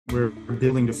we're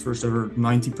building the first ever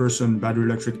 90-person battery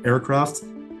electric aircraft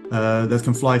that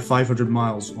can fly 500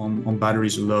 miles on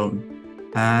batteries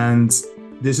alone. And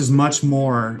this is much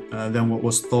more than what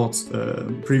was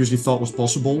previously thought was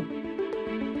possible.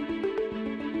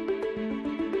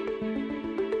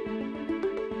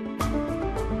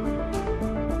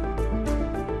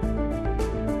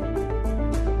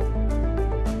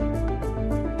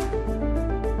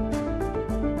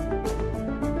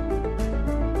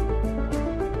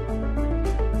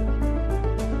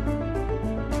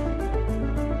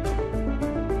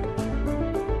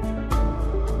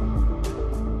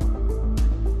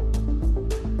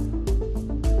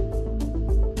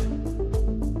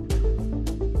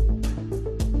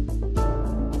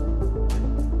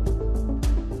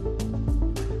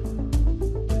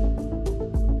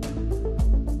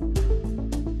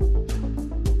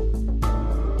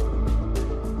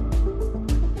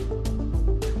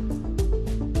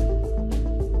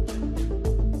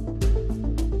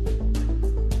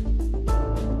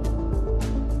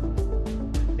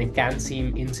 It can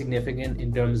seem insignificant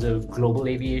in terms of global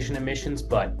aviation emissions,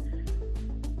 but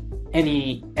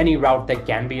any route that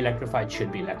can be electrified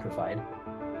should be electrified.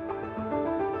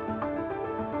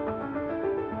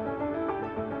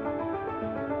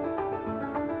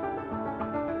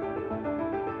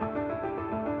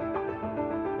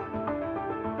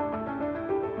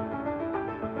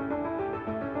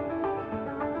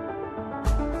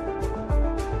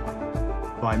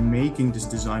 By making this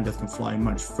design that can fly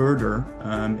much further,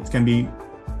 it can be,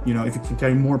 if it can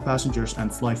carry more passengers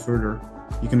and fly further,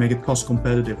 you can make it cost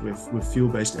competitive with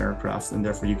fuel-based aircraft, and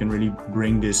therefore you can really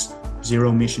bring this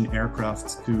zero-emission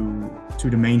aircraft to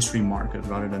the mainstream market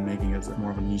rather than making it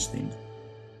more of a niche thing.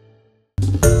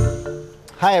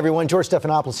 Hi everyone, George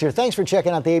Stephanopoulos here. Thanks for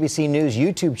checking out the ABC News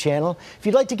YouTube channel. If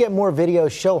you'd like to get more videos,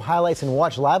 show highlights, and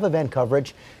watch live event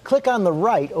coverage, click on the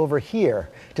right over here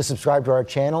to subscribe to our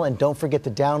channel, and don't forget to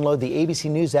download the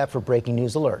ABC News app for breaking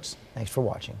news alerts. Thanks for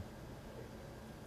watching.